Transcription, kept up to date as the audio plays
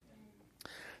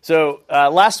So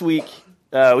last week,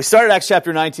 we started Acts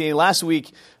chapter 19. Last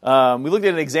week, we looked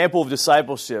at an example of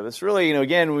discipleship. It's really,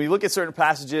 again, when we look at certain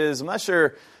passages, I'm not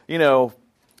sure,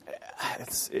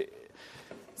 it's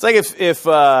like if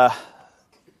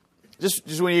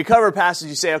just when you cover a passage,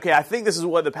 you say, okay, I think this is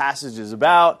what the passage is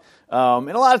about.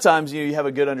 And a lot of times, you have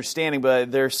a good understanding,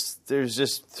 but there's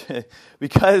just,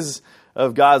 because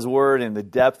of God's word and the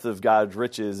depth of God's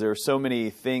riches, there are so many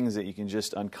things that you can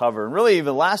just uncover. And really,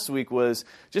 even last week was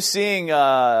just seeing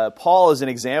Paul as an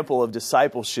example of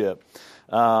discipleship.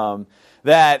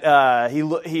 That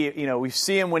we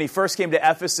see him when he first came to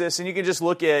Ephesus, and you can just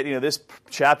look at this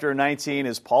chapter 19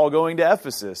 is Paul going to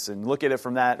Ephesus, and look at it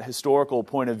from that historical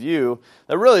point of view.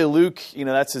 That really Luke,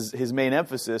 that's his main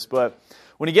emphasis. But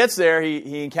when he gets there,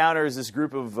 he encounters this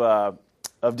group of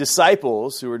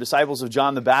disciples who were disciples of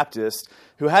John the Baptist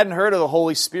who hadn't heard of the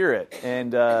Holy Spirit.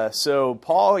 And so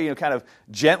Paul, kind of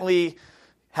gently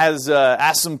has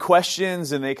asked some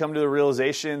questions, and they come to the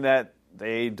realization that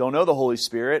they don't know the Holy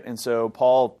Spirit. And so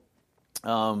Paul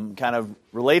kind of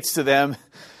relates to them,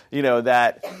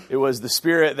 that it was the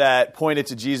Spirit that pointed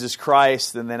to Jesus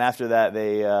Christ. And then after that,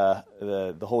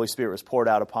 the Holy Spirit was poured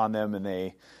out upon them, and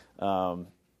they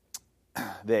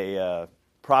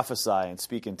prophesy and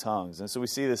speak in tongues. And so we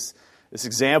see this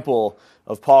example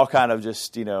of Paul kind of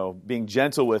just, being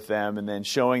gentle with them and then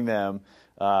showing them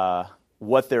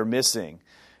what they're missing.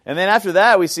 And then after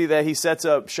that, we see that he sets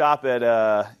up shop at,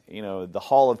 the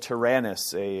Hall of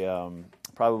Tyrannus,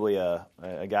 probably a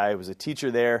guy who was a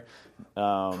teacher there,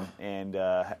 and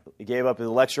he gave up his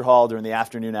lecture hall during the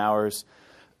afternoon hours.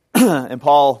 And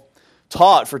Paul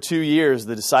taught for 2 years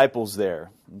the disciples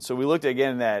there. And so we looked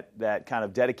again at that kind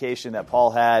of dedication that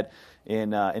Paul had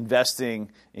in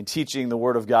investing in teaching the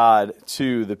Word of God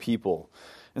to the people.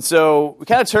 And so we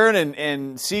kind of turn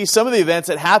and see some of the events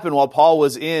that happened while Paul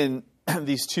was in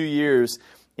these 2 years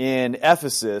in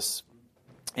Ephesus.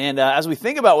 And as we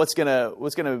think about we're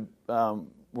going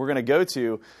to go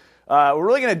to, we're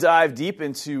really going to dive deep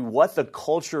into what the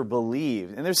culture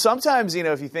believed. And there's sometimes,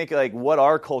 if you think like what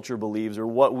our culture believes or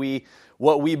what we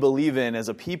believe in as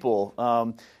a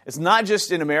people, it's not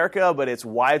just in America, but it's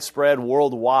widespread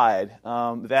worldwide,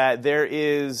 that there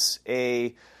is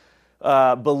a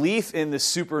belief in the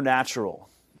supernatural.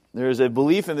 There's a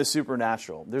belief in the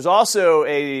supernatural. There's also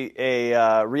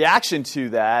a reaction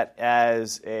to that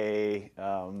as a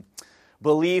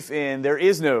belief in there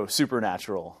is no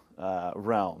supernatural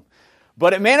realm.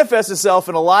 But it manifests itself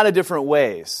in a lot of different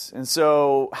ways. And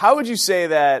so how would you say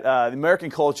that the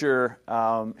American culture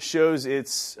shows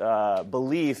its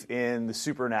belief in the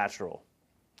supernatural?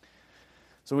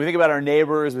 So when we think about our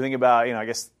neighbors, we think about,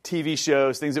 TV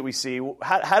shows, things that we see.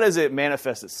 How does it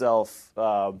manifest itself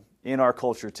in our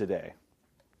culture today?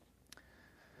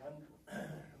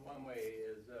 One way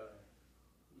is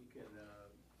you can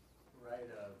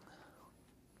write a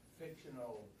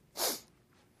fictional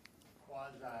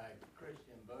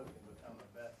quasi-Christian book and become a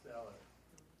bestseller.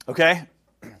 Okay.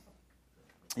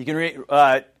 You can read.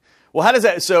 Well, how does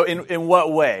that? So, in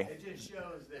what way? It just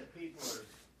shows that people are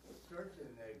searching,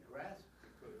 they grasp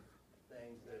for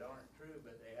things that aren't true,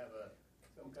 but they have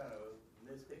some kind of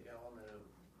mystic element of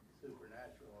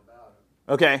supernatural about them.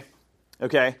 Okay.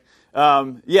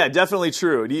 Yeah, definitely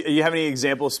true. Do you have any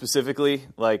examples specifically,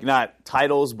 like not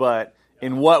titles, but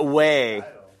in what way?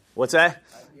 What's that?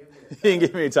 You can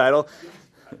give me a title.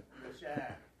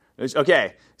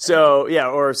 Okay, so yeah,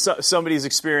 or somebody's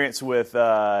experience with,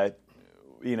 I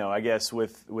guess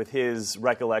with his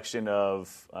recollection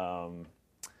of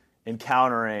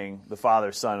encountering the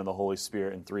Father, Son, and the Holy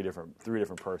Spirit in three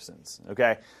different persons.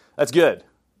 Okay, that's good.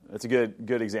 That's a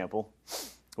good example.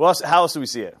 Well, how else do we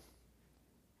see it?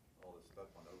 All this stuff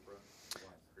on Oprah,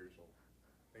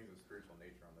 things of spiritual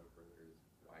nature on Oprah that is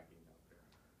lacking out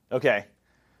there. Okay.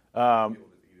 People just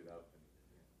eat it up.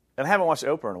 And I haven't watched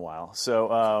Oprah in a while,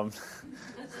 so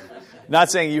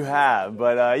not saying you have,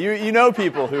 but you know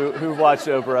people who've watched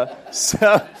Oprah.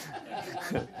 So,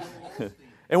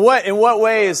 in what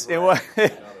ways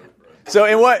so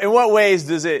in what ways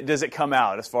does it come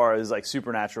out as far as like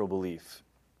supernatural belief?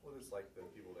 Well, it's like the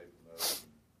people they promote, and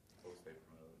posts they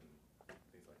promote, and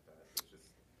things like that. It's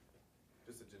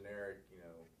just a generic,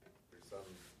 there's some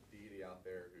deity out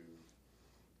there who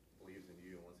believes in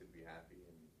you and wants you to be happy,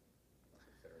 and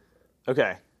et cetera, et cetera.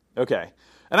 Okay.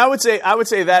 And I would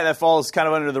say that falls kind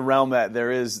of under the realm that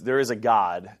there is a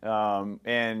God,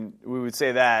 and we would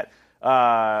say that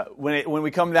when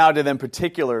we come down to them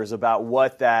particulars about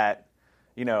what that,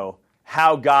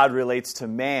 how God relates to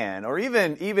man, or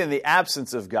even the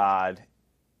absence of God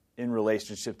in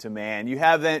relationship to man, you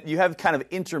have kind of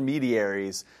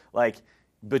intermediaries like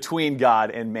between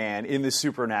God and man in the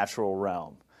supernatural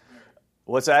realm?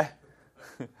 What's that?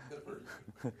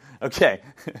 Okay.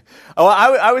 Well,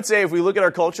 I would say if we look at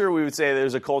our culture, we would say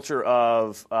there's a culture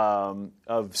of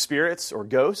spirits or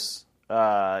ghosts.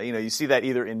 You see that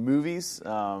either in movies,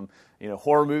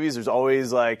 horror movies. There's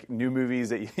always like new movies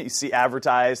that you see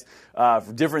advertised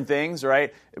for different things,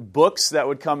 right? Books that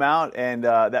would come out and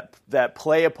that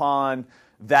play upon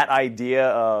that idea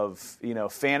of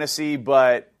fantasy,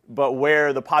 but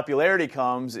where the popularity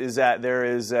comes is that there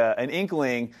is an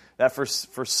inkling that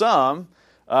for some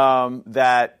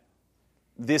that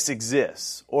this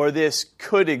exists or this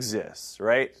could exist,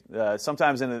 right?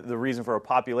 Sometimes the reason for a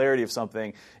popularity of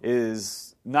something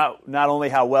is not only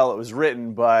how well it was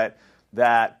written, but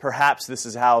that perhaps this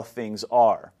is how things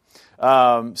are.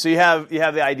 So you have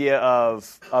the idea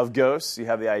of ghosts, you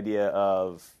have the idea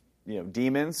of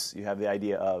demons, you have the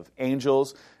idea of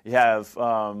angels, you have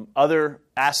other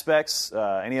aspects.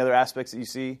 Any other aspects that you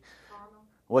see? Karma.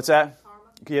 What's that?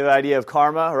 You have the idea of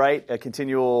karma, right? A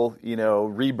continual,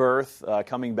 rebirth,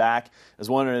 coming back as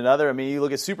one or another. I mean, you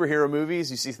look at superhero movies,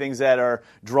 you see things that are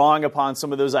drawing upon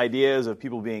some of those ideas of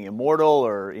people being immortal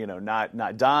or,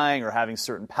 not dying or having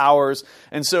certain powers.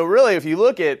 And so really, if you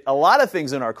look at a lot of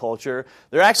things in our culture,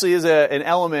 there actually is an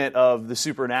element of the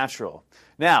supernatural.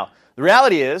 Now, the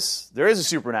reality is, there is a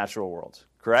supernatural world.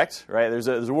 Correct? Right? There's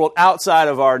a world outside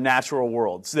of our natural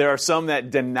world. So there are some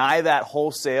that deny that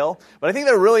wholesale, but I think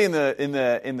they're really in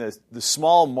the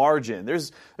small margin.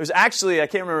 There's actually, I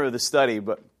can't remember the study,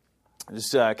 but it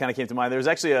just kind of came to mind. There's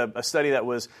actually a study that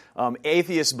was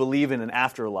atheists believe in an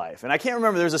afterlife. And I can't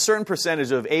remember, there's a certain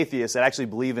percentage of atheists that actually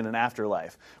believe in an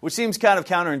afterlife, which seems kind of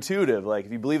counterintuitive. Like,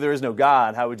 if you believe there is no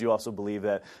God, how would you also believe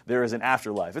that there is an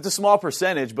afterlife? It's a small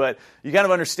percentage, but you kind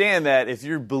of understand that if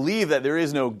you believe that there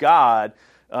is no God,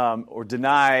 or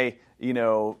deny,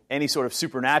 any sort of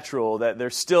supernatural, that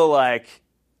there's still like,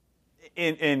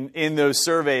 in those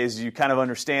surveys, you kind of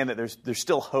understand that there's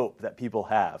still hope that people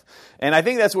have. And I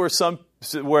think that's where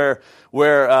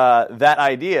that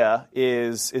idea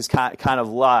is kind of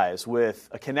lies, with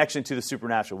a connection to the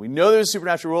supernatural. We know there's a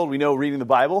supernatural world. We know, reading the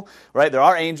Bible, right? There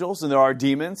are angels and there are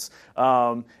demons,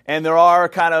 and there are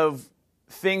kind of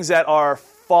things that are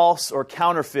false or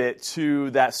counterfeit to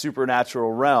that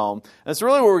supernatural realm. And that's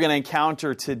really what we're going to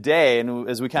encounter today. And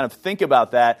as we kind of think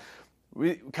about that,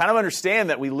 we kind of understand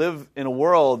that we live in a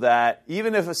world that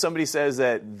even if somebody says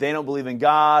that they don't believe in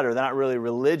God or they're not really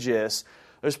religious,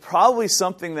 there's probably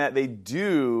something that they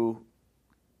do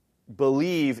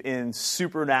believe in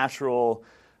supernatural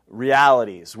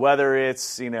realities. Whether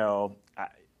it's, I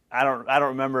don't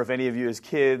remember if any of you as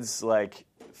kids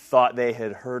thought they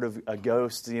had heard of a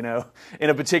ghost, in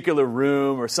a particular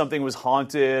room, or something was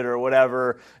haunted or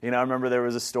whatever. I remember there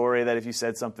was a story that if you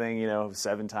said something,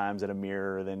 7 times at a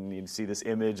mirror, then you'd see this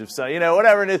image of some,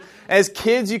 whatever. And as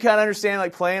kids, you kind of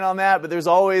understand playing on that, but there's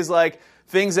always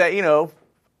things that,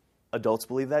 adults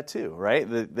believe that too, right?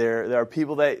 There are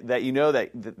people that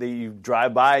you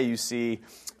drive by, you see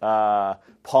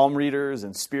palm readers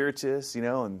and spiritists,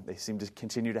 and they seem to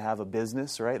continue to have a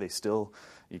business, right? They still...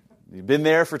 You've been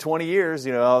there for 20 years,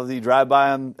 you drive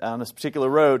by on this particular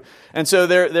road. And so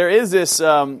there is this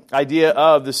idea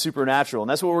of the supernatural. And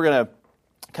that's what we're going to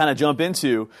kind of jump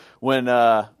into when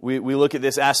we look at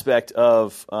this aspect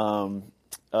of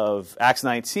Acts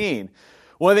 19.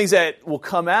 One of the things that will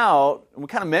come out, and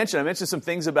I mentioned some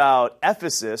things about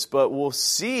Ephesus, but we'll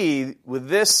see with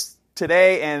this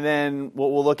today and then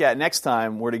what we'll look at next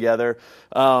time we're together,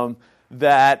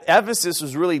 that Ephesus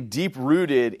was really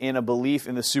deep-rooted in a belief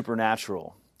in the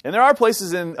supernatural. And there are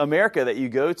places in America that you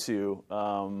go to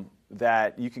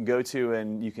that you can go to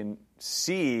and you can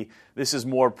see this is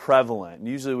more prevalent. And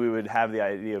usually we would have the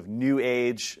idea of New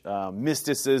Age,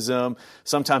 mysticism,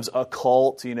 sometimes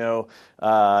occult,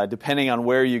 depending on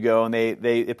where you go. And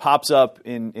it pops up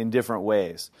in different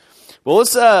ways. Well,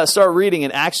 let's start reading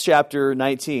in Acts chapter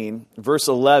 19, verse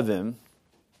 11.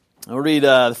 I'll read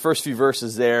the first few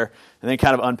verses there and then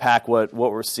kind of unpack what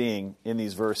we're seeing in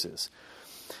these verses.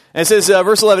 And it says,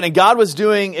 verse 11, "And God was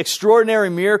doing extraordinary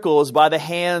miracles by the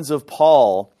hands of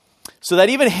Paul, so that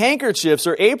even handkerchiefs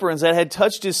or aprons that had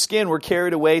touched his skin were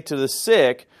carried away to the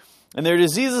sick, and their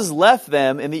diseases left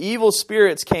them, and the evil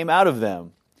spirits came out of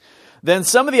them. Then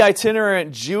some of the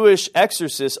itinerant Jewish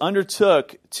exorcists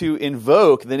undertook to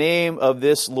invoke the name of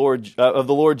the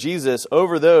Lord Jesus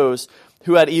over those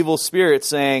who had evil spirits,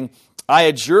 saying, 'I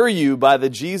adjure you by the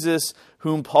Jesus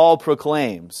whom Paul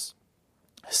proclaims.'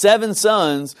 7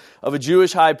 sons of a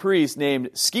Jewish high priest named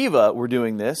Sceva were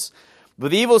doing this.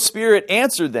 But the evil spirit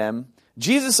answered them,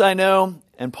 'Jesus I know,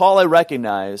 and Paul I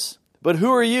recognize, but who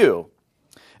are you?'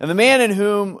 And the man in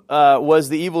whom was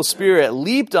the evil spirit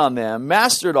leaped on them,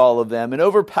 mastered all of them, and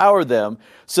overpowered them,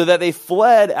 so that they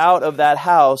fled out of that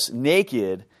house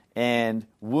naked and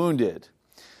wounded.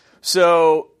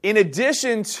 So, in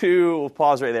addition to, we'll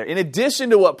pause right there. In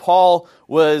addition to what Paul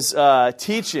was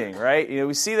teaching, right?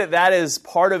 We see that is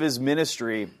part of his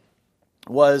ministry,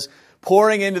 was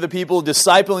pouring into the people,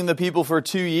 discipling the people for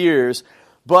 2 years.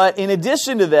 But in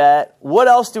addition to that, what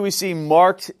else do we see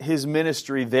marked his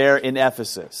ministry there in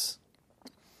Ephesus?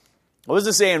 What does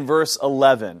it say in verse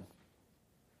 11?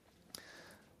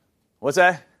 What's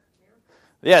that?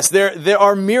 Yes, there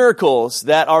are miracles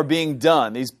that are being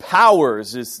done. These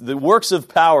powers, the works of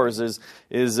powers is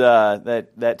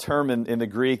that term in the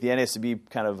Greek. The NASB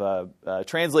kind of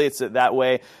translates it that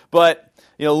way. But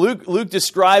Luke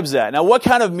describes that. Now, what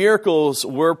kind of miracles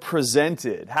were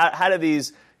presented? How do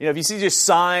these? If you see just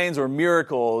signs or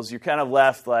miracles, you're kind of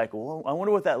left like, well, I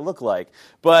wonder what that looked like.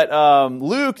 But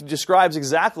Luke describes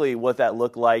exactly what that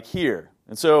looked like here.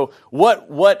 And so,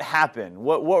 what happened?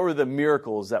 What were the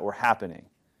miracles that were happening?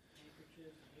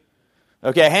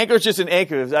 Okay, handkerchiefs and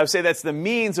anchors. I would say that's the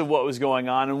means of what was going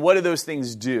on. And what did those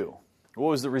things do? What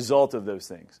was the result of those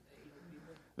things?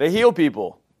 They heal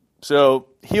people. So,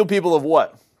 heal people of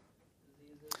what?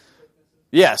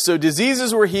 Yeah, so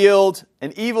diseases were healed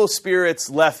and evil spirits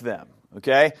left them.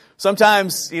 Okay?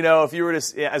 Sometimes, if you were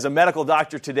to, as a medical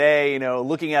doctor today,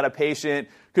 looking at a patient,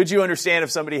 could you understand if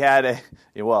somebody had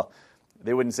they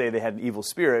wouldn't say they had an evil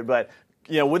spirit, but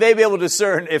would they be able to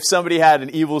discern if somebody had an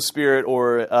evil spirit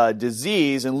or a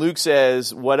disease? And Luke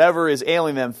says whatever is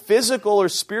ailing them, physical or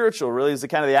spiritual, really is the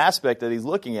kind of the aspect that he's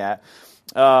looking at,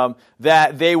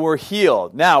 that they were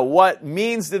healed. Now, what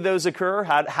means did those occur?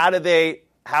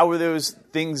 How were those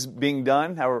things being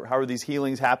done? How were these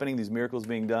healings happening, these miracles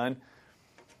being done?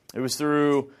 It was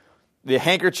through the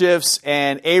handkerchiefs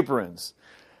and aprons.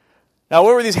 Now,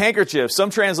 what were these handkerchiefs? Some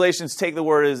translations take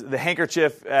the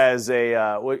handkerchief as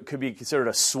what could be considered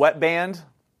a sweatband.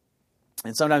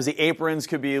 And sometimes the aprons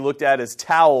could be looked at as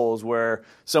towels where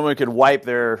someone could wipe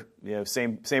their,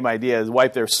 same idea, as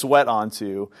wipe their sweat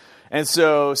onto. And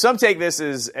so some take this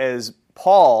as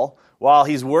Paul, while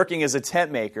he's working as a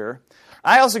tent maker.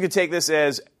 I also could take this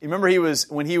as, remember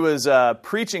when he was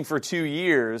preaching for 2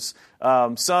 years,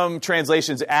 some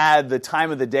translations add the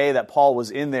time of the day that Paul was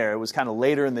in there. It was kind of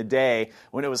later in the day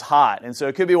when it was hot. And so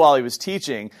it could be while he was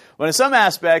teaching. But in some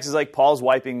aspects, it's like Paul's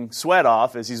wiping sweat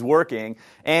off as he's working.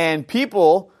 And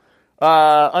people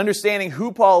understanding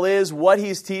who Paul is, what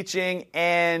he's teaching,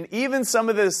 and even some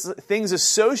of the things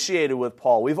associated with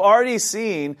Paul. We've already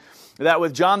seen that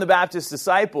with John the Baptist's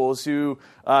disciples,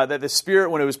 that the Spirit,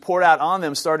 when it was poured out on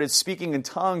them, started speaking in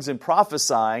tongues and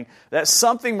prophesying, that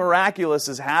something miraculous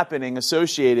is happening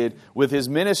associated with his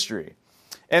ministry.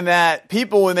 And that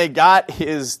people, when they got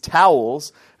his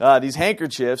towels, these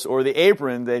handkerchiefs, or the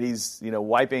apron that he's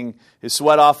wiping his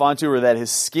sweat off onto, or that his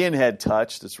skin had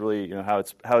touched, that's really how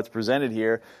it's presented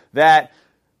here, that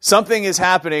something is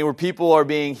happening where people are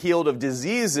being healed of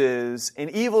diseases and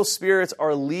evil spirits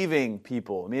are leaving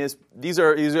people. I mean, these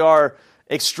are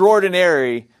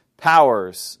extraordinary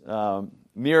powers,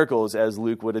 miracles, as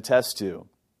Luke would attest to.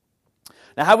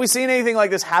 Now, have we seen anything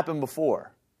like this happen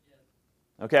before?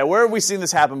 Okay, where have we seen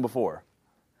this happen before?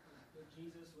 With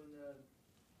Jesus, when the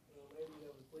lady that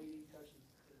was bleeding touched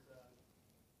his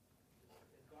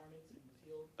garments and was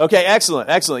healed. Okay,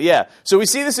 excellent, yeah. So we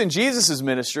see this in Jesus'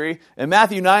 ministry. In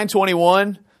Matthew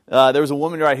 9:21, there was a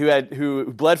woman, right,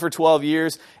 who bled for 12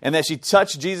 years, and that she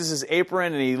touched Jesus'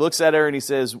 apron, and he looks at her and he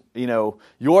says,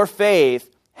 your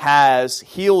faith has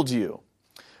healed you.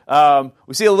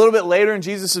 We see a little bit later in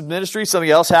Jesus' ministry, something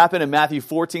else happened in Matthew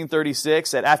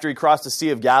 14:36, that after he crossed the Sea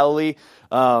of Galilee,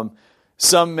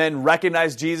 some men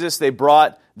recognized Jesus. They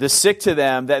brought the sick to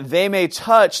them that they may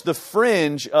touch the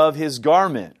fringe of his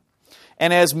garment.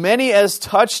 And as many as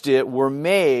touched it were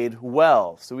made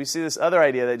well. So we see this other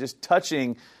idea that just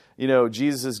touching,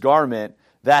 Jesus' garment,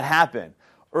 that happened.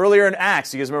 Earlier in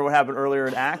Acts, you guys remember what happened earlier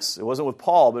in Acts? It wasn't with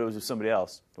Paul, but it was with somebody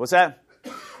else. What's that?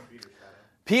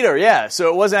 Peter, yeah. So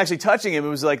it wasn't actually touching him. It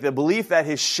was like the belief that if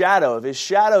his shadow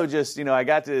just, I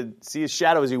got to see his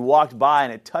shadow as he walked by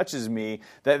and it touches me,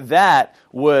 that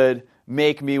would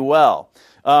make me well.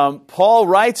 Paul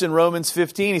writes in Romans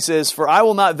 15, he says, "For I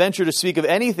will not venture to speak of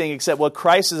anything except what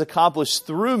Christ has accomplished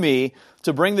through me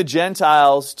to bring the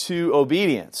Gentiles to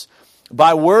obedience,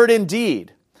 by word and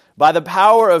deed, by the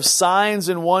power of signs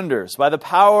and wonders, by the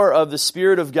power of the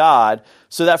Spirit of God,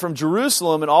 so that from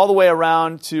Jerusalem and all the way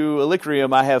around to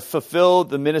Illyricum I have fulfilled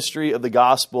the ministry of the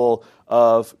gospel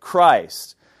of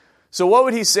Christ." So what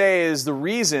would he say is the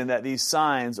reason that these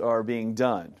signs are being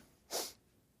done?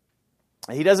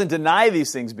 He doesn't deny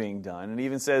these things being done, and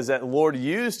even says that the Lord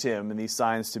used him in these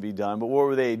signs to be done, but what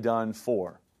were they done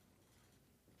for?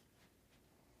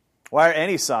 Why are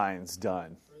any signs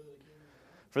done?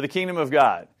 For the kingdom of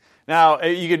God. Now,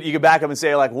 you could back up and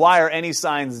say, like, why are any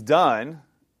signs done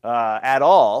at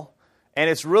all? And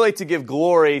it's really to give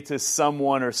glory to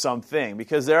someone or something,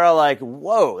 because they're like,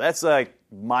 whoa, that's like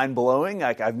mind-blowing.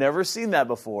 Like, I've never seen that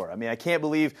before. I mean, I can't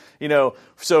believe,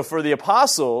 so for the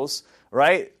apostles,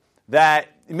 right, that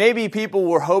maybe people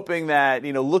were hoping that,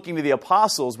 looking to the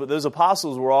apostles, but those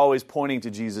apostles were always pointing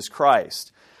to Jesus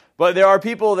Christ. But there are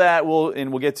people that we'll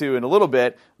get to in a little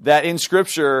bit, that in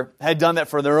Scripture had done that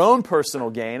for their own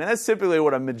personal gain. And that's typically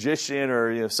what a magician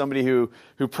or somebody who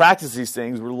practices these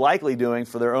things were likely doing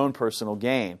for their own personal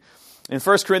gain. In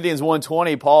 1 Corinthians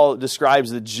 1:20, Paul describes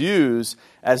the Jews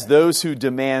as those who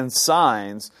demand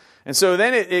signs. And so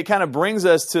then it kind of brings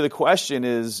us to the question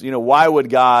is, why would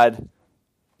God,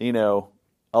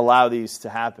 allow these to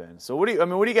happen? So what do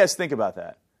you guys think about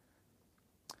that?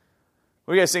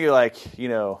 What do you guys think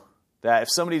of that if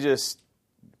somebody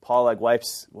Paul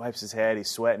wipes his head, he's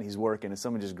sweating, he's working, and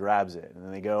someone just grabs it, and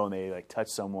then they go and they touch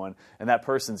someone, and that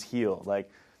person's healed.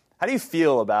 How do you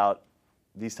feel about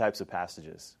these types of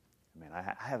passages? I mean, I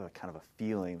have a kind of a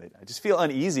feeling that I just feel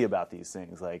uneasy about these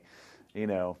things. It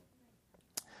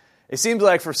seems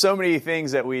like for so many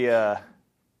things that we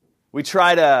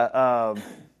try to,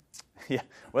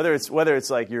 whether it's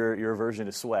like your aversion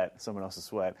to sweat, someone else's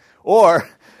sweat, or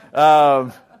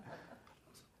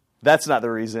that's not the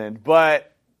reason,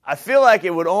 but I feel like it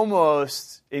would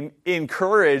almost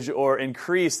encourage or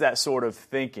increase that sort of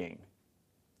thinking.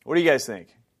 What do you guys think?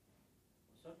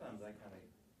 Sometimes I kind of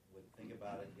would think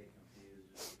about it and get confused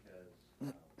just because,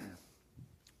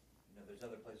 there's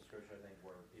other places in Scripture, I think,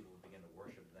 where people begin to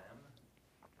worship them,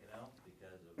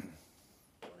 because of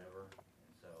whatever.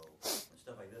 And so when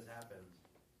stuff like this happens,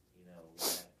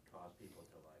 that cause people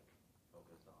to,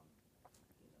 focus on,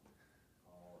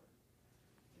 all,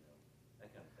 that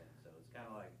kind of thing. So it's kind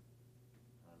of like,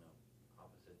 I don't know,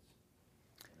 opposites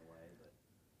in a way,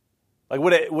 but.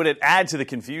 Would it add to the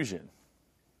confusion?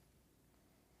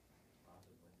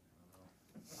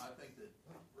 I think that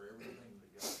for everything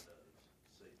that God does,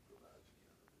 Satan provides a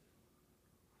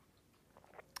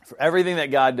counterfeit. For everything that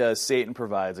God does, Satan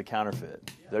provides a counterfeit.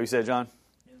 Is that what you said, John?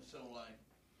 And so,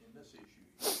 in this issue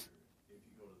here, if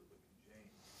you go to the book of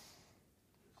James,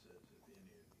 it says, if any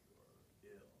of you are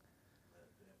ill,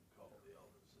 let them call the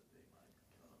elders that they might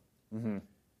come. Mm-hmm.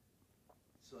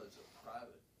 So it's a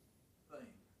private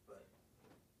thing, but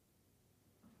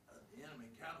the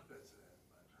enemy counterfeits that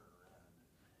by turning around.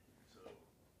 So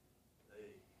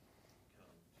they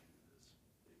come to this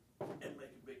and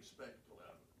make a big spectacle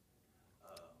out of it.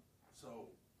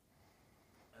 So,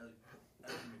 as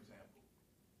an example,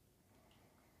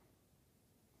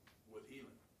 with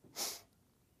healing, it's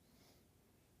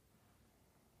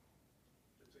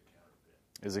a counterfeit.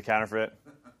 Is it counterfeit?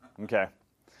 Okay.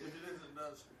 If it isn't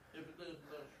done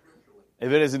scripturally.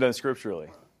 If it isn't done scripturally.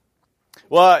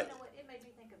 Well, It made me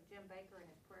think of Jim Baker and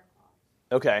his prayer cloth.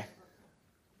 okay.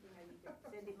 You could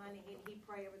send him money, he'd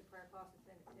pray over the prayer cloth and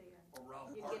send it to you. Or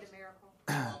Ron You'd Parson. get a miracle.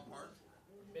 Ron Parson.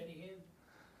 Benny Hinn.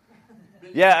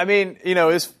 Yeah, I mean,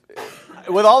 it's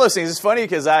with all those things. It's funny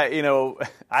because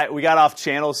we got off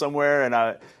channel somewhere,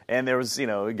 and there was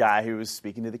a guy who was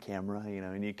speaking to the camera,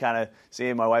 and you kind of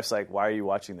see. My wife's like, "Why are you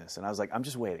watching this?" And I was like, "I'm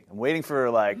just waiting. I'm waiting for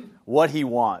what he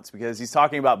wants because he's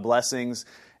talking about blessings,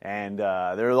 and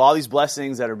there are all these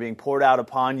blessings that are being poured out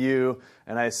upon you."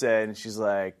 And I said, and she's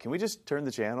like, "Can we just turn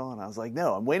the channel?" And I was like,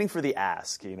 "No, I'm waiting for the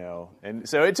ask, And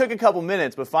so it took a couple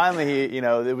minutes, but finally,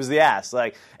 it was the ask.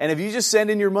 And if you just send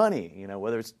in your money,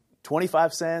 whether it's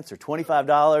 25 cents or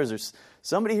 $25 or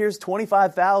somebody here's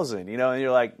 25,000, and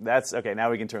you're like, that's okay.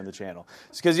 Now we can turn the channel.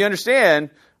 It's because you understand,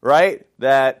 right,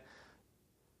 that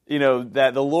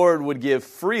that the Lord would give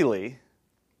freely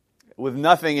with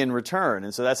nothing in return,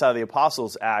 and so that's how the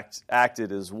apostles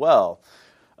acted as well.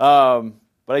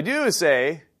 But I do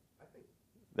say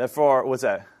that for what's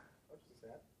that?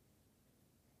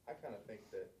 I kind of think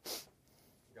that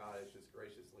God is just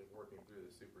graciously working through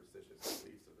the superstitious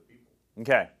beliefs of the people.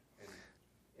 Okay. And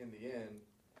in the end,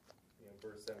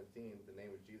 verse 17, the name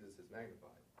of Jesus is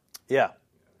magnified. Yeah.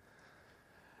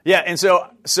 Yeah, and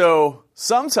so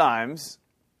sometimes,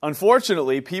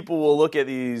 unfortunately, people will look at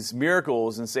these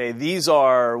miracles and say, these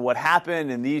are what happened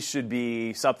and these should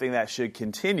be something that should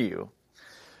continue.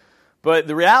 But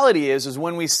the reality is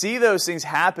when we see those things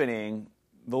happening,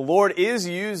 the Lord is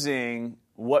using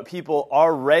what people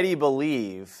already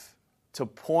believe to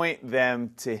point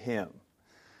them to Him.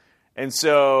 And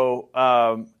so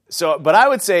but I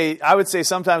would say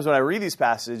sometimes when I read these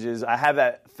passages, I have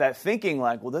that thinking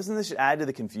like, well, doesn't this add to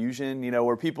the confusion?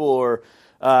 Where people are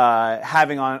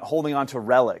holding on to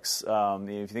relics. If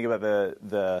you think about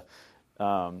the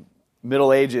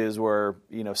Middle Ages, where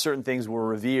certain things were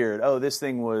revered. Oh, this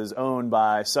thing was owned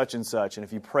by such and such, and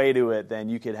if you pray to it, then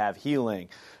you could have healing.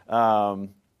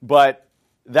 But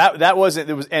that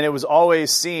wasn't. It was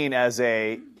always seen as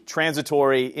a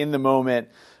transitory, in the moment,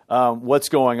 what's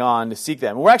going on, to seek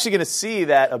them. And we're actually going to see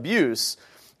that abuse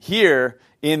here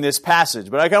in this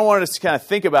passage. But I kind of wanted us to kind of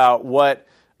think about what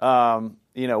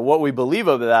we believe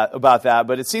about that.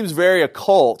 But it seems very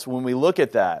occult when we look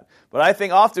at that. But I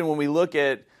think often when we look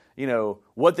at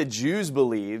what the Jews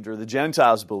believed or the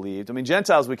Gentiles believed. I mean,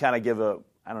 Gentiles we kind of give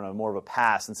more of a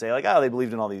pass and say like, oh, they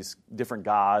believed in all these different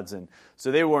gods, and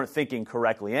so they weren't thinking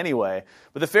correctly anyway.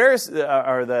 But the Pharisees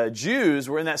or the Jews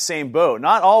were in that same boat.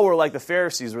 Not all were like the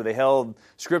Pharisees, where they held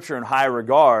Scripture in high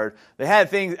regard. They had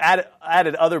things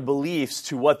added other beliefs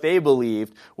to what they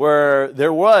believed, where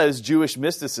there was Jewish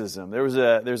mysticism.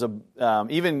 There's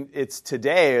even it's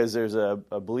today as there's a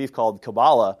belief called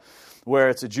Kabbalah, where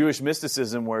it's a Jewish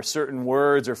mysticism where certain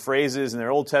words or phrases in their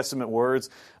Old Testament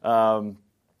words,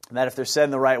 that if they're said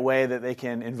in the right way, that they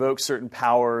can invoke certain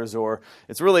powers, or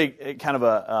it's really kind of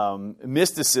a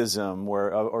mysticism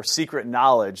or secret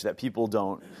knowledge that people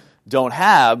don't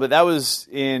have. But that was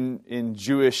in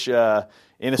Jewish in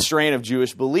a strain of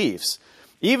Jewish beliefs.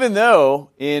 Even though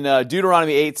in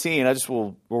Deuteronomy 18,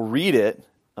 we'll read it,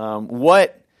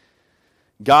 what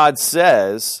God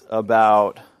says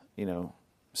about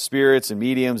spirits and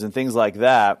mediums and things like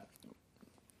that.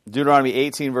 Deuteronomy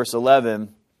 18, verse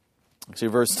 11. Actually,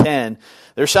 verse 10,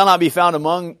 there shall not be found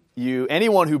among you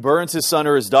anyone who burns his son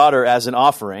or his daughter as an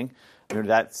offering.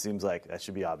 That seems like that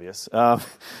should be obvious.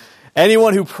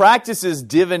 Anyone who practices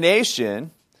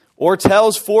divination or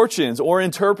tells fortunes or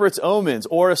interprets omens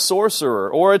or a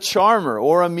sorcerer or a charmer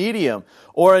or a medium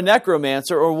or a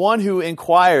necromancer or one who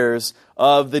inquires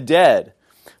of the dead.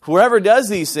 Whoever does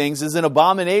these things is an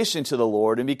abomination to the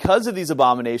Lord, and because of these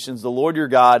abominations, the Lord your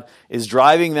God is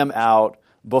driving them out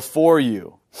before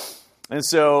you. And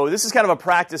so this is kind of a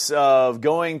practice of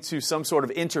going to some sort of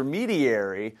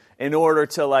intermediary in order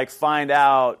to find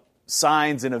out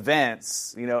signs and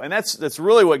events, and that's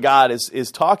really what God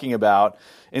is talking about,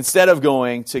 instead of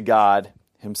going to God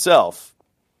Himself.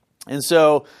 And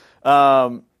so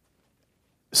in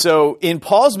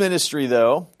Paul's ministry,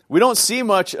 though, we don't see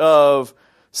much of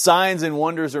signs and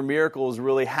wonders or miracles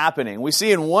really happening. We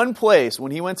see in one place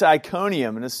when he went to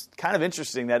Iconium, and it's kind of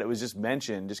interesting that it was just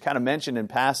kind of mentioned in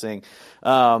passing,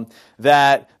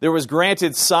 that there was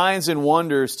granted signs and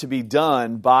wonders to be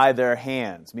done by their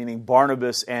hands, meaning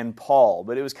Barnabas and Paul.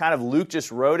 But it was kind of, Luke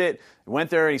just wrote it. He went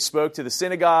there and he spoke to the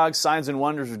synagogue. Signs and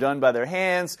wonders were done by their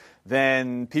hands.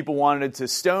 Then people wanted to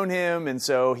stone him, and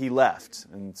so he left.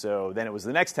 And so then it was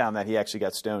the next town that he actually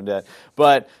got stoned at.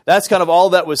 But that's kind of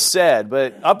all that was said.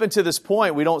 But up until this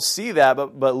point, we don't see that,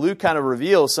 but Luke kind of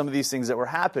reveals some of these things that were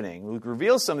happening. Luke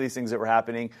reveals some of these things that were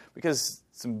happening because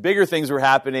some bigger things were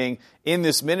happening in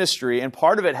this ministry, and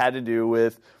part of it had to do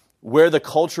with where the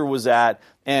culture was at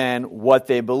and what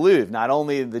they believed. Not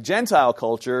only the Gentile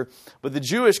culture, but the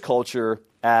Jewish culture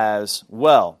as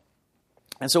well.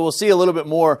 And so we'll see a little bit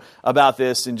more about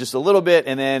this in just a little bit,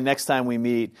 and then next time we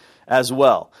meet as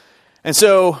well. And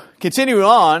so continuing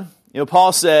on,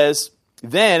 Paul says,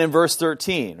 then in verse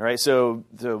 13, right? So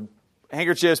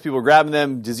handkerchiefs, people are grabbing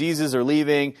them, diseases are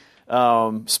leaving,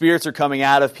 spirits are coming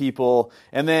out of people.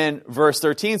 And then verse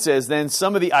 13 says, then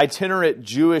some of the itinerant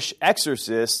Jewish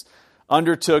exorcists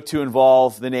undertook to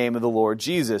involve the name of the Lord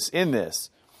Jesus in this.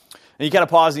 And you kind of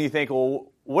pause and you think, well,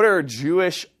 what are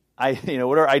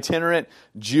itinerant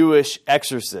Jewish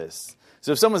exorcists?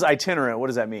 So if someone's itinerant, what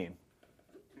does that mean?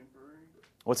 Temporary.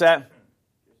 What's that?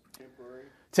 Temporary.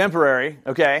 Temporary,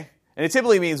 okay. And it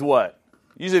typically means what?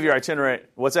 Usually if you're itinerant,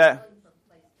 what's that?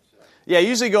 Yeah,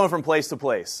 usually going from place to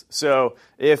place. So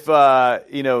if,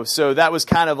 so that was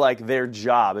kind of like their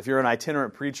job. If you're an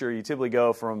itinerant preacher, you typically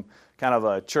go from kind of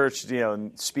a church,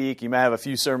 and speak. You might have a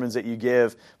few sermons that you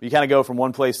give, but you kind of go from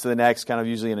one place to the next, kind of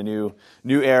usually in a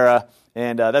new era.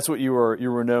 And that's what you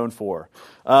were known for.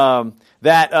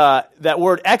 That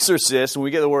word exorcist, when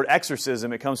we get the word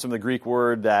exorcism, it comes from the Greek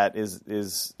word that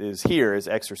is here, is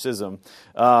exorcism.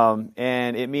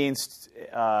 And it means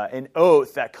an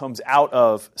oath that comes out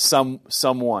of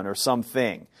someone or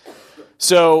something.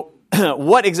 So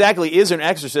what exactly is an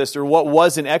exorcist, or what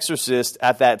was an exorcist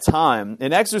at that time?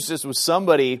 An exorcist was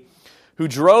somebody who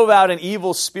drove out an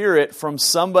evil spirit from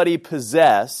somebody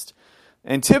possessed.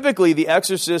 And typically, the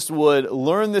exorcist would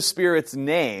learn the spirit's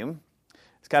name.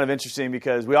 It's kind of interesting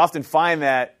because we often find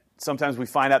that sometimes we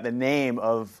find out the name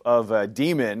of a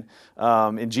demon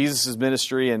in Jesus'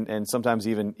 ministry, and sometimes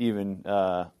even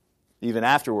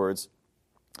afterwards.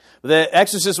 The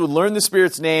exorcist would learn the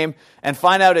spirit's name and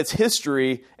find out its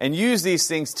history and use these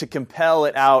things to compel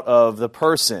it out of the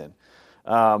person.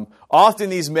 Often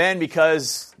these men,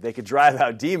 because they could drive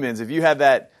out demons, if you had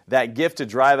that gift to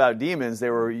drive out demons, they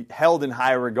were held in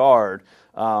high regard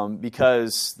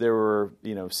because they were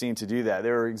seen to do that.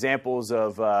 There are examples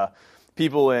of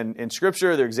people in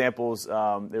Scripture. There are examples.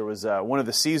 There was one of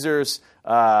the Caesars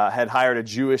had hired a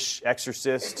Jewish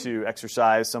exorcist to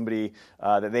exorcise somebody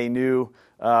that they knew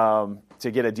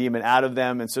to get a demon out of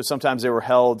them, and so sometimes they were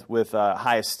held with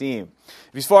high esteem.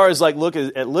 As far as look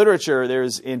at literature,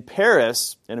 there's in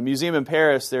Paris, in a museum in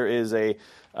Paris, there is a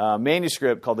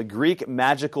manuscript called the Greek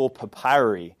Magical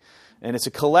Papyri, and it's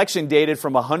a collection dated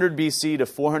from 100 BC to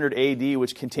 400 AD,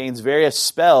 which contains various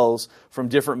spells from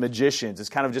different magicians. It's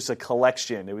kind of just a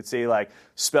collection. It would say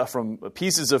from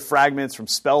pieces of fragments from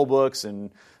spell books and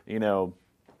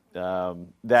that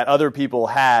other people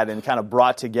had and kind of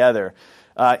brought together.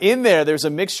 In there's a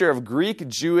mixture of Greek,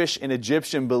 Jewish, and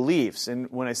Egyptian beliefs.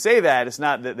 And when I say that, it's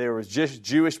not that there was just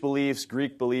Jewish beliefs,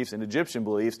 Greek beliefs, and Egyptian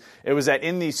beliefs. It was that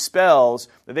in these spells,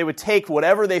 that they would take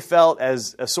whatever they felt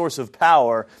as a source of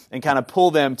power and kind of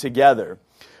pull them together.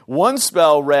 One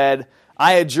spell read,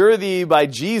 "I adjure thee by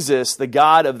Jesus, the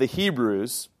God of the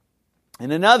Hebrews."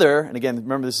 And another, and again,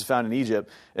 remember this is found in Egypt,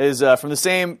 is from the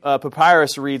same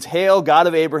papyrus reads, "Hail, God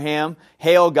of Abraham,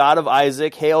 hail, God of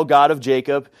Isaac, hail, God of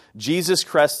Jacob, Jesus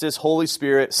Christus, Holy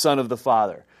Spirit, Son of the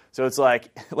Father." So it's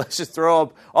let's just throw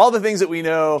up all the things that we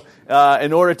know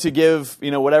in order to give,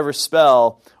 whatever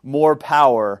spell more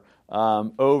power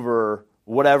over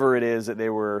whatever it is that they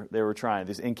were trying,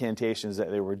 these incantations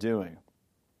that they were doing.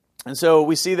 And so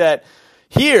we see that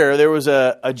here there was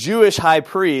a Jewish high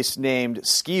priest named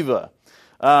Sceva.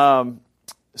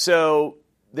 So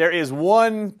there is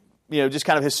one, just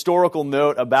kind of historical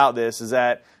note about this, is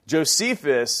that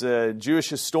Josephus, a Jewish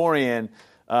historian,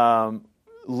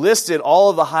 listed all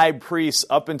of the high priests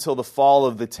up until the fall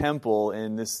of the temple,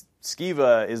 and this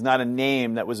Sceva is not a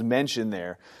name that was mentioned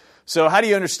there. So how do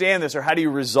you understand this, or how do you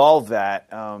resolve that?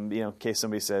 In case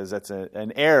somebody says that's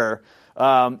an error,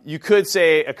 you could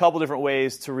say a couple different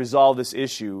ways to resolve this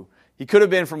issue. He could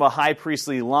have been from a high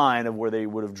priestly line of where they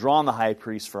would have drawn the high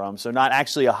priest from, so not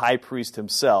actually a high priest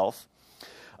himself.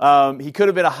 He could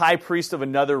have been a high priest of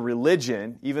another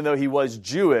religion, even though he was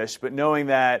Jewish, but knowing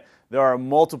that there are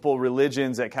multiple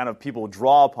religions that kind of people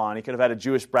draw upon. He could have had a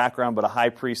Jewish background, but a high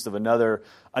priest of another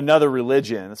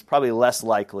religion. That's probably less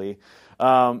likely.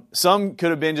 Some could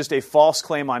have been just a false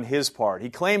claim on his part. He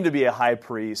claimed to be a high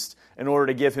priest in order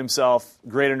to give himself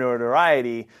greater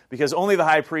notoriety, because only the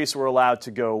high priests were allowed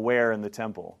to go where in the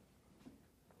temple?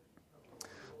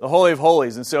 The Holy of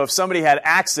Holies. And so if somebody had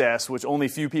access, which only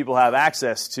few people have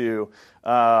access to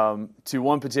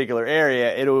one particular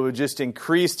area, it would just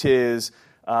increase his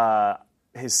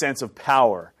sense of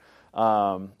power.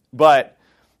 But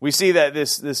we see that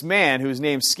this man who's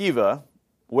named Sceva,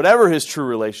 whatever his true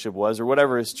relationship was, or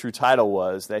whatever his true title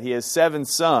was, that he has 7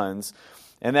 sons,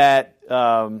 and that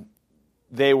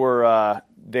they were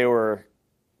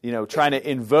trying to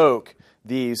invoke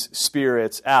these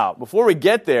spirits out. Before we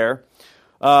get there,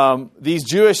 these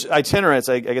Jewish itinerants,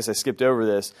 I guess I skipped over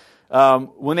this,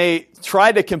 when they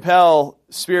tried to compel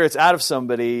spirits out of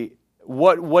somebody,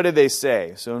 what did they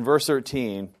say? So in verse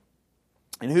 13,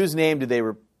 in whose name did they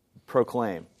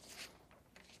proclaim?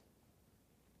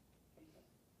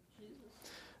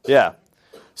 Yeah.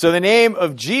 So the name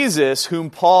of Jesus,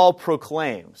 whom Paul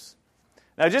proclaims.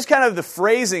 Now, just kind of the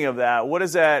phrasing of that, what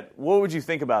would you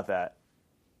think about that?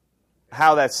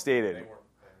 How that's stated?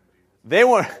 They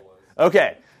weren't.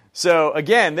 Okay. So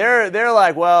again, they're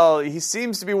like, well, he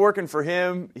seems to be working for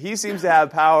him. He seems to have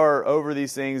power over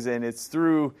these things, and it's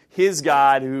through his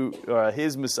God,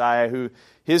 his Messiah,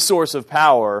 his source of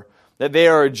power, that they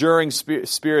are adjuring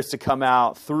spirits to come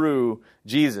out through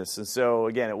Jesus. And so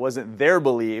again, it wasn't their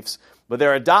beliefs, but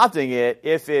they're adopting it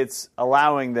if it's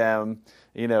allowing them,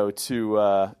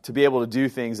 to be able to do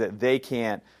things that they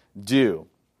can't do.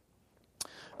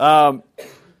 So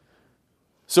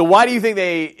why do you think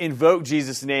they invoke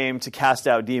Jesus' name to cast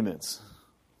out demons?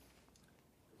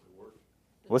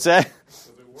 What's that?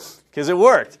 Because it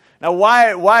worked. Now,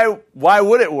 why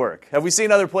would it work? Have we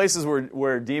seen other places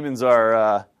where demons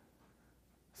are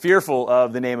fearful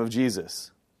of the name of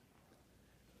Jesus?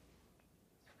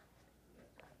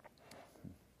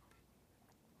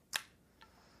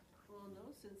 Well, in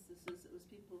those instances, it was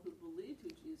people who believed who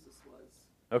Jesus was.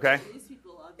 Okay. These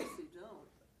people obviously don't.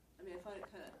 I mean, I find it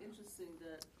kind of interesting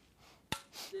that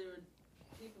there are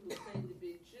people who claim to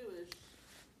be Jewish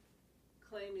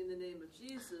claiming the name of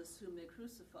Jesus, whom they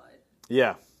crucified.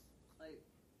 Yeah. Like,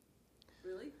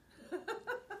 really?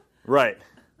 Right.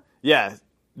 Yeah.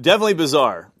 Definitely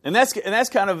bizarre. And that's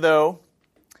kind of, though,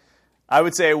 I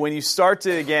would say when you start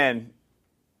to, again,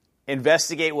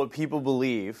 investigate what people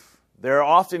believe, there are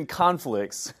often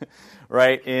conflicts,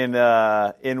 right, in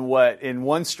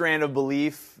one strand of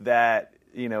belief that,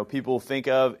 people think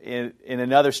of in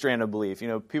another strand of belief.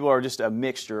 People are just a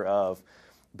mixture of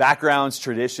backgrounds,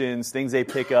 traditions, things they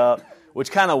pick up,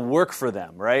 which kind of work for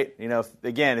them, right?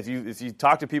 If you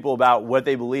talk to people about what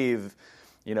they believe,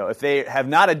 if they have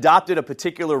not adopted a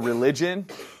particular religion,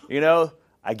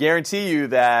 I guarantee you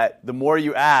that the more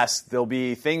you ask, there'll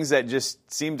be things that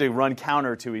just seem to run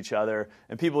counter to each other,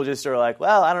 and people just are like,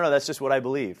 well, I don't know, that's just what I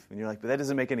believe. And you're like, but that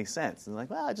doesn't make any sense. And they're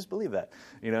like, well, I just believe that.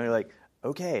 You're like,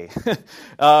 okay.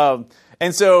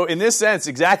 And so in this sense,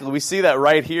 exactly, we see that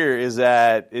right here is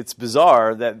that it's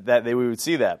bizarre that we would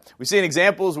see that. We see in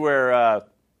examples where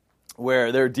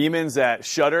there are demons that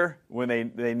shudder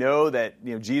when they know that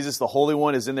Jesus, the Holy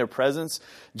One, is in their presence.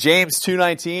 James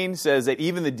 2:19 says that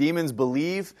even the demons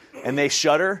believe and they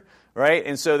shudder, right?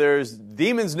 And so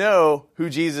demons know who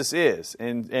Jesus is.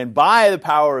 And by the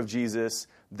power of Jesus,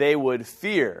 they would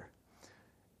fear.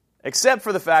 Except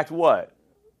for the fact what?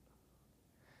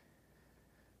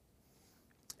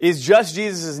 Is just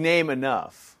Jesus' name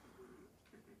enough?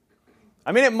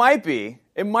 I mean, it might be.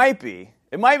 It might be.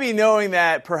 It might be knowing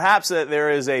that perhaps that there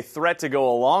is a threat to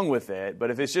go along with it, but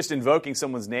if it's just invoking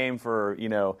someone's name for,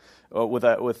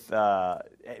 with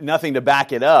nothing to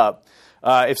back it up,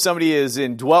 if somebody is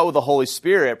indwelt with the Holy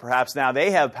Spirit, perhaps now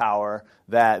they have power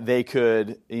that they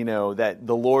could, that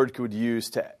the Lord could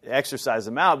use to exercise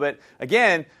them out. But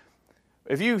again,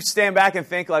 if you stand back and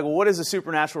think like, well, what does the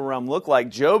supernatural realm look like?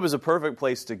 Job is a perfect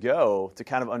place to go to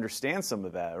kind of understand some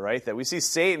of that, right? That we see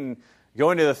Satan go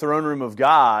into the throne room of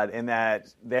God, and that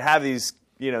they have these,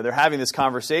 they're having this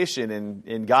conversation,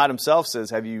 and God Himself says,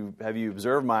 "Have you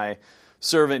observed my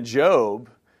servant Job?"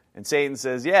 And Satan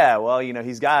says, "Yeah, well,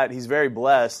 he's very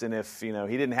blessed, and if he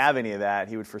didn't have any of that,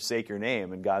 he would forsake your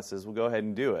name." And God says, "Well, go ahead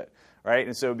and do it." Right?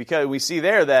 And so because we see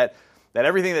there that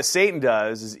everything that Satan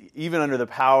does is even under the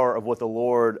power of what the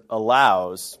Lord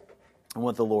allows and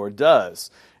what the Lord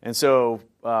does. And so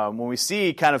when we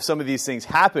see kind of some of these things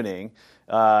happening,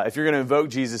 if you're going to invoke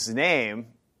Jesus' name,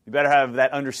 you better have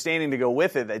that understanding to go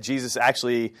with it, that Jesus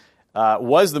actually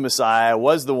was the Messiah,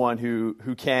 was the one who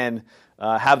can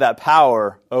have that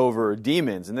power over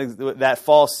demons. And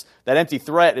that empty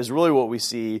threat is really what we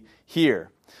see here.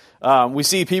 We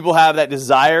see people have that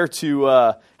desire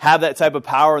to have that type of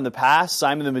power in the past.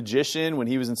 Simon the magician, when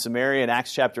he was in Samaria in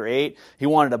Acts chapter 8, he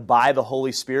wanted to buy the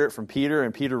Holy Spirit from Peter,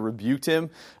 and Peter rebuked him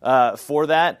for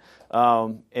that.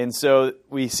 And so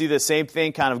we see the same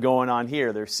thing kind of going on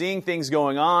here. They're seeing things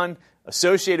going on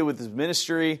associated with his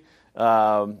ministry,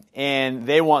 and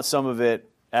they want some of it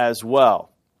as well.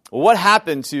 Well, what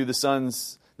happened to the 7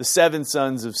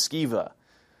 sons of Sceva?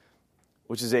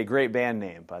 Which is a great band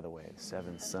name, by the way,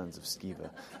 7 Sons of Sceva.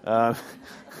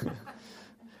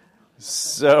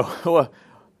 So,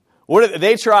 what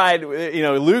they tried,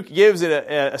 Luke gives it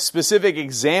a specific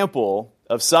example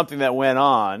of something that went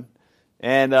on,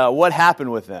 and what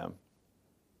happened with them.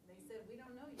 They said, "We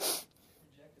don't know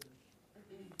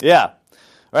you." Yeah,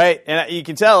 right? And you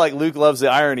can tell, like, Luke loves the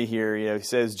irony here. He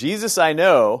says, "Jesus I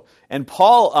know," and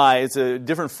Paul it's a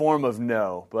different form of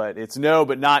know, but it's know,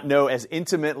 but not know as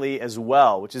intimately as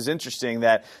well, which is interesting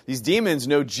that these demons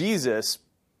know Jesus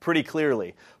pretty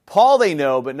clearly. Paul they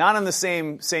know, but not in the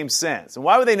same sense. And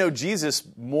why would they know Jesus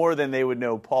more than they would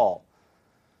know Paul?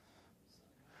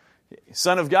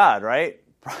 Son of God, right?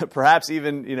 Perhaps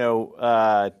even,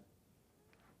 an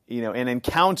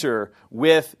encounter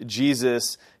with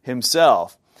Jesus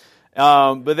Himself.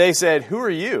 But they said, "Who are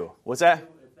you?" What's that?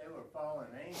 If they were fallen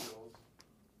angels,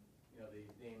 these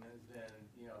demons, then,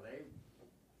 they,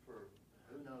 for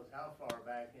who knows how far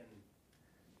back in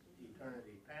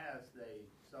eternity past, they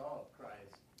saw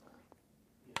Christ,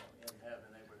 in heaven.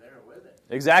 They were there with Him.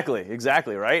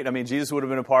 Exactly, right? I mean, Jesus would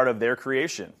have been a part of their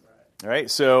creation.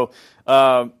 Right? So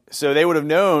they would have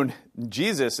known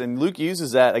Jesus, and Luke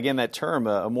uses that term,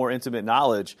 a more intimate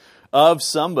knowledge of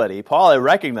somebody. Paul, I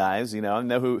recognize, I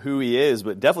know who he is,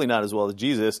 but definitely not as well as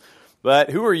Jesus.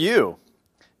 But who are you?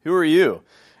 Who are you?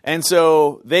 And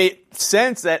so they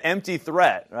sense that empty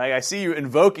threat. Right? I see you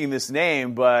invoking this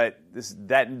name, but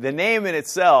the name in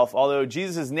itself, although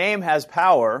Jesus' name has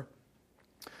power,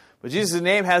 but Jesus'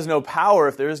 name has no power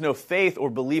if there is no faith or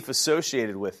belief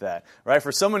associated with that, right?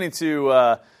 For someone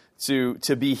to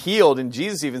to be healed. And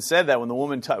Jesus even said that when the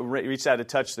woman reached out to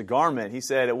touch the garment. He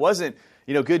said it wasn't,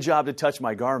 good job to touch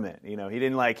my garment. He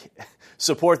didn't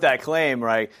support that claim,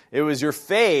 right? It was your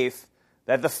faith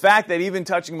that the fact that even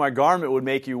touching my garment would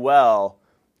make you well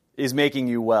is making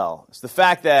you well. It's the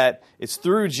fact that it's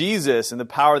through Jesus and the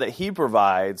power that he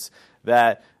provides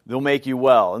that they'll make you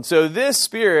well. And so this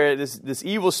spirit, this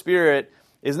evil spirit,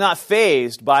 is not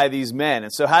fazed by these men.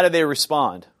 And so how do they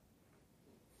respond?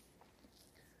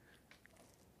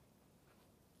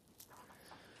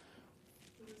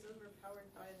 He was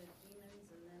overpowered by the demons,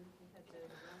 and then he had to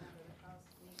run out of the house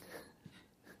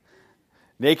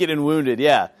Naked and wounded,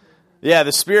 yeah. Yeah,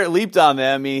 the spirit leaped on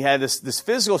them. He had this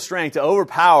physical strength to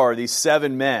overpower these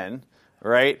 7 men,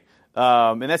 right?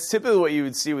 And that's typically what you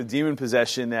would see with demon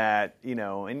possession. That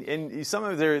and some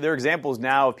of their examples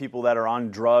now of people that are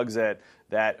on drugs that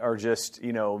are just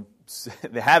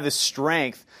they have this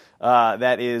strength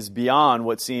that is beyond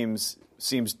what seems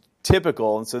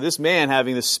typical. And so this man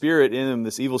having this spirit in him,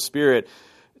 this evil spirit,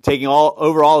 taking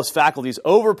over all his faculties,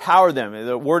 overpowered them.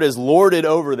 The word is lorded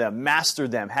over them,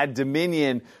 mastered them, had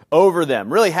dominion over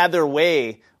them. Really had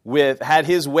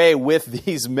his way with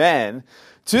these men,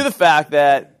 to the fact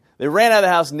that they ran out of the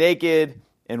house naked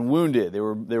and wounded. They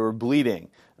were bleeding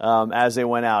as they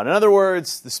went out. In other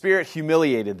words, the spirit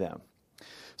humiliated them.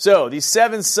 So these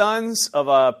 7 sons of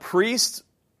a priest,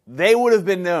 they would have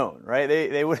been known, right?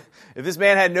 They would, if this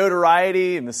man had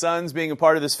notoriety, and the sons being a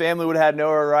part of this family would have had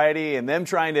notoriety, and them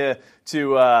trying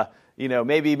to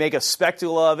maybe make a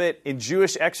spectacle of it. In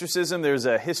Jewish exorcism, there's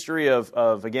a history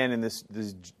of again, in this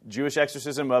Jewish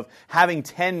exorcism, of having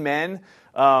 10 men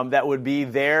that would be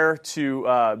there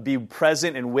to be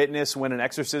present and witness when an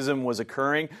exorcism was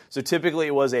occurring. So typically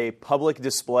it was a public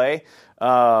display.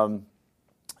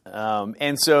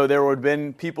 And so there would have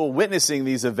been people witnessing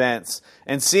these events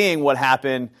and seeing what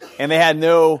happened, and they had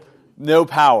no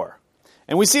power.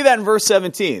 And we see that in verse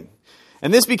 17.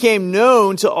 And this became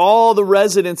known to all the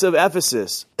residents of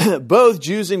Ephesus, both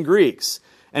Jews and Greeks.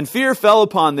 And fear fell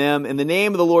upon them, and the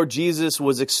name of the Lord Jesus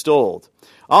was extolled.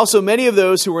 Also, many of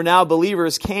those who were now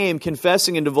believers came,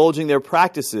 confessing and divulging their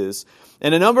practices.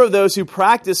 And a number of those who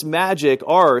practiced magic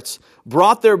arts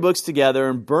brought their books together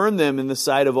and burned them in the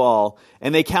sight of all.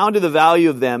 And they counted the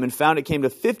value of them and found it came to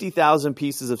 50,000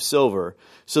 pieces of silver.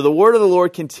 So the word of the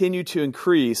Lord continued to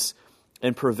increase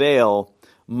and prevail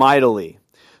mightily.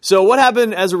 So what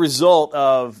happened as a result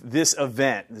of this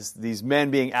event, these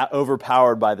men being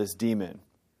overpowered by this demon?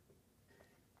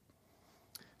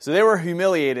 So they were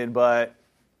humiliated, but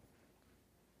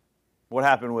what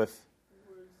happened with...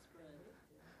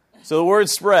 So the word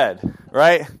spread,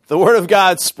 right? The word of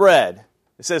God spread.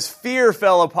 It says fear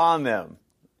fell upon them.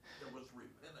 There was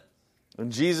repentance.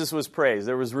 When Jesus was praised,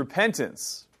 there was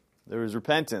repentance. There was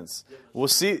repentance. We'll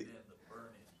see.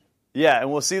 Yeah,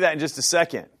 and we'll see that in just a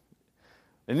second.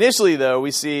 Initially, though, we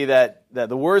see that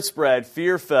the word spread,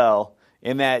 fear fell,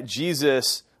 and that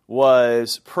Jesus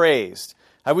was praised.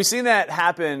 Have we seen that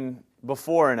happen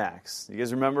before in Acts? You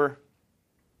guys remember?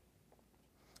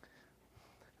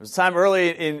 There was a time early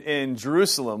in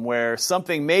Jerusalem where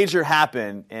something major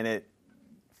happened, and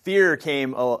fear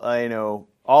came, all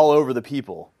over the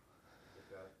people.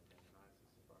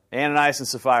 Ananias and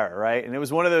Sapphira, right? And it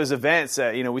was one of those events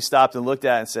that, we stopped and looked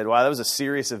at and said, wow, that was a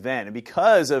serious event. And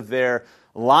because of their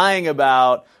lying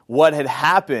about what had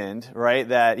happened, right,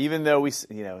 that even though it's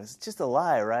just a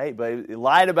lie, right? But it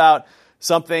lied about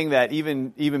something that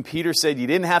even Peter said you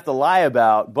didn't have to lie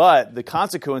about, but the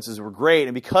consequences were great.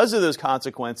 And because of those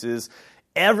consequences,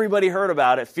 everybody heard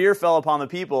about it. Fear fell upon the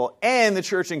people, and the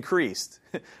church increased.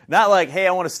 Not like, hey,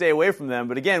 I want to stay away from them.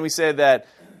 But again, we said that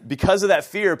because of that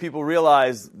fear, people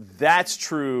realized that's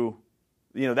true,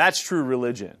 that's true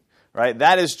religion, right?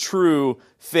 That is true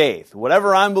faith.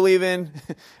 Whatever I'm believing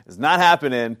is not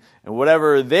happening, and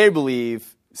whatever they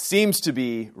believe seems to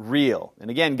be real. And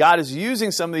again, God is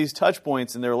using some of these touch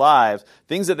points in their lives,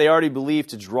 things that they already believe,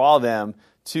 to draw them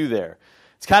to there.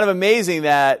 It's kind of amazing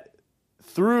that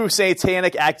through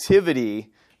satanic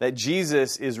activity that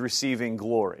Jesus is receiving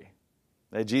glory.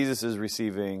 That Jesus is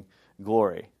receiving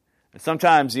glory. And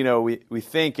sometimes, we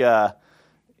think, that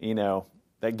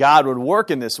God would work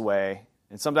in this way,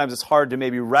 and sometimes it's hard to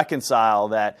maybe reconcile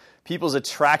that people's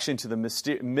attraction to the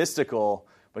mystical,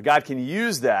 but God can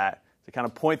use that to kind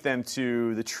of point them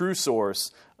to the true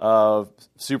source of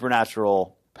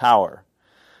supernatural power.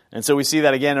 And so we see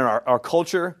that again in our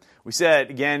culture. We see it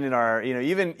again in our,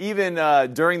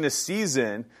 even during this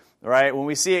season, right? When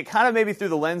we see it kind of maybe through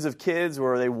the lens of kids,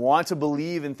 where they want to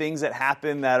believe in things that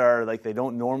happen that are like they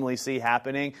don't normally see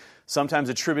happening, sometimes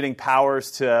attributing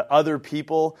powers to other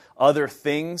people, other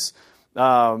things.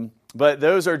 But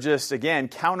those are just, again,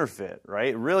 counterfeit,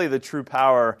 right? Really, the true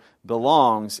power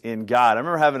belongs in God. I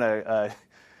remember having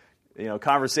a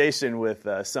conversation with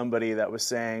somebody that was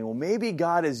saying, well, maybe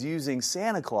God is using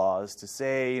Santa Claus to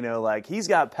say, like, he's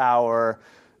got power,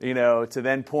 to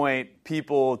then point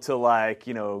people to, like,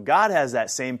 God has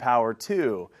that same power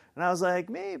too. And I was like,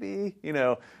 maybe,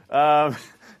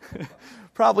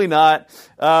 probably not.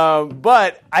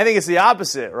 But I think it's the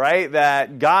opposite, right?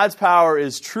 That God's power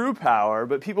is true power,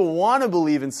 but people want to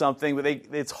believe in something, but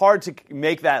it's hard to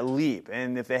make that leap.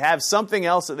 And if they have something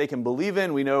else that they can believe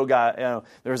in, we know God.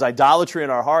 There's idolatry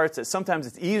in our hearts, that sometimes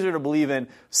it's easier to believe in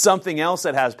something else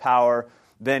that has power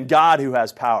than God who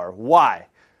has power. Why?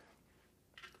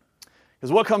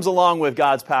 Because what comes along with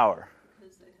God's power?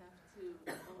 Because they have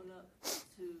to own up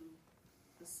to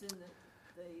the sin that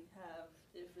they have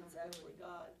if it's actually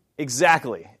God.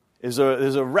 Exactly. There's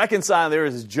a reconciling, there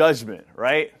is judgment,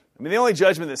 right? I mean, the only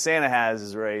judgment that Santa has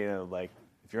is, right, like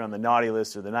if you're on the naughty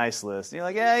list or the nice list, and you're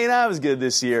like, yeah, I was good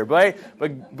this year, but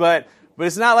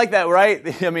it's not like that,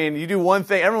 right? I mean, you do one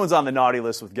thing, everyone's on the naughty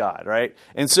list with God, right?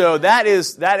 And so that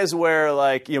is where,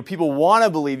 like, people want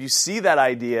to believe. You see that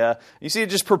idea, you see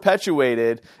it just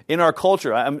perpetuated in our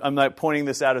culture. I'm not pointing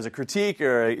this out as a critique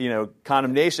or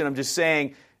condemnation. I'm just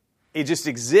saying it just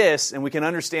exists, and we can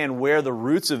understand where the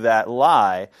roots of that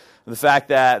lie. The fact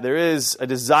that there is a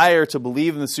desire to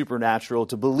believe in the supernatural,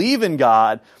 to believe in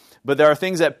God, but there are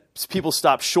things that people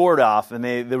stop short of, and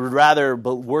they would rather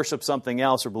worship something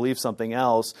else or believe something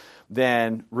else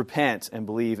than repent and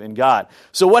believe in God.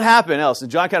 So what happened else?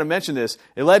 And John kind of mentioned this.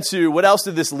 It led to, what else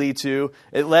did this lead to?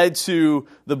 It led to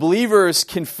the believers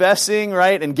confessing,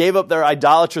 right, and gave up their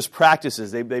idolatrous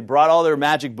practices. They brought all their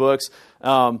magic books.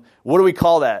 What do we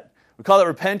call that? We call that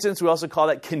repentance. We also call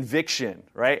that conviction,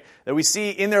 right? That we see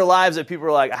in their lives that people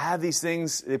are like, I have these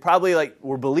things. They probably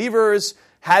were believers,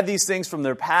 had these things from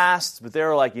their past, but they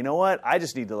were like, you know what? I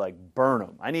just need to burn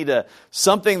them. I need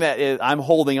something that I'm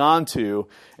holding on to.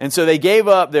 And so they gave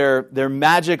up their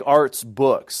magic arts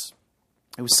books.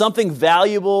 It was something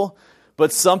valuable,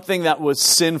 but something that was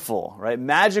sinful, right?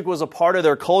 Magic was a part of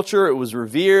their culture. It was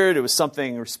revered. It was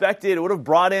something respected. It would have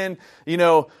brought in,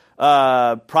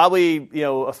 probably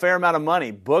a fair amount of money.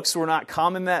 Books were not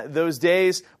common those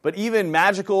days, but even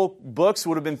magical books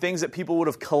would have been things that people would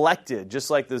have collected, just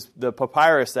like the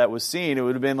papyrus that was seen. It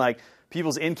would have been like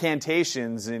people's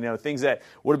incantations, things that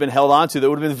would have been held onto that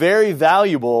would have been very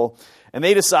valuable. And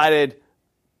they decided,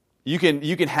 you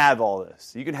can have all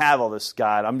this. You can have all this,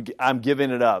 God. I'm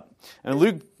giving it up. And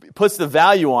Luke puts the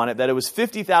value on it that it was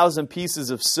 50,000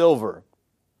 pieces of silver.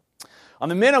 On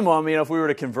the minimum, if we were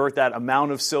to convert that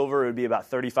amount of silver, it would be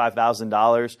about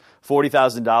 $35,000,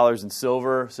 $40,000 in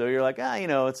silver. So you're like,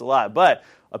 it's a lot. But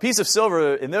a piece of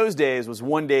silver in those days was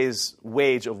one day's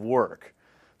wage of work.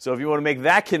 So if you want to make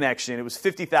that connection, it was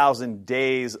 50,000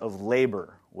 days of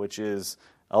labor, which is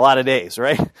a lot of days,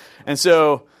 right? And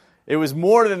so it was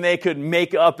more than they could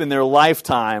make up in their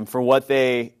lifetime for what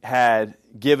they had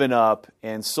given up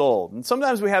and sold. And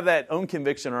sometimes we have that own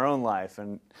conviction in our own life.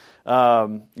 And I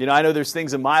know there's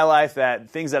things in my life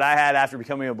things that I had after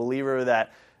becoming a believer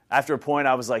that after a point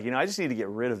I was like, I just need to get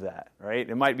rid of that, right?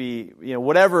 It might be,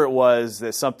 whatever it was,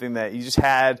 that's something that you just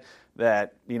had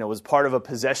that, was part of a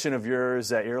possession of yours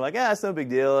that you're like, it's no big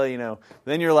deal,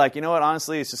 Then you're like, what,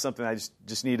 honestly, it's just something I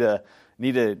just need to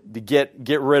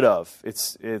get rid of.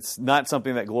 It's not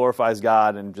something that glorifies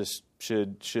God and just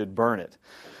should burn it.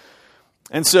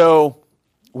 And so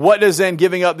what does then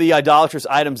giving up the idolatrous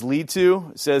items lead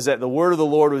to? It says that the word of the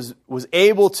Lord was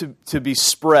able to be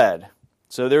spread.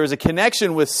 So there is a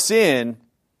connection with sin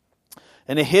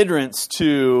and a hindrance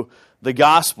to the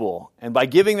gospel. And by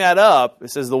giving that up,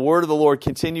 it says the word of the Lord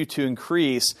continued to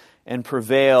increase and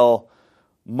prevail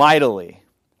mightily.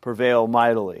 Prevail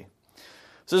mightily.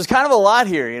 So there's kind of a lot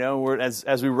here,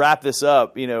 as we wrap this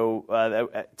up,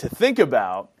 to think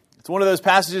about. It's one of those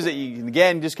passages that you can,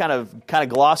 again, just kind of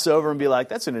gloss over and be like,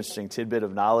 that's an interesting tidbit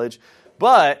of knowledge.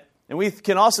 And we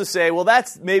can also say, well,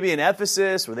 that's maybe in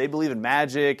Ephesus where they believe in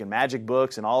magic and magic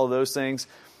books and all of those things.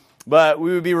 But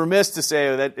we would be remiss to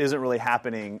say that isn't really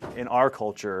happening in our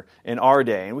culture, in our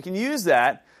day. And we can use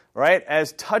that, right,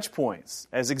 as touch points,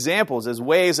 as examples, as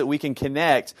ways that we can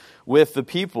connect with the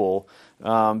people,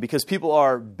 because people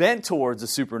are bent towards the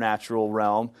supernatural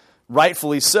realm,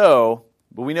 rightfully so.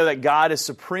 But we know that God is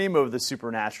supreme over the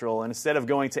supernatural, and instead of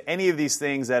going to any of these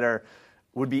things that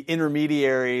would be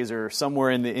intermediaries or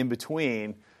somewhere in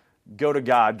between, go to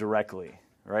God directly,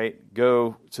 right?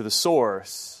 Go to the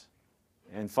source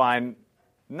and find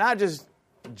not just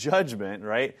judgment,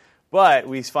 right? But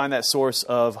we find that source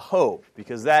of hope,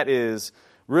 because that is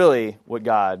really what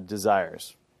God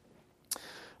desires.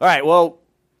 All right, well,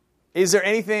 is there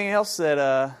anything else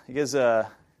that you guys kind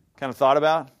of thought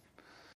about?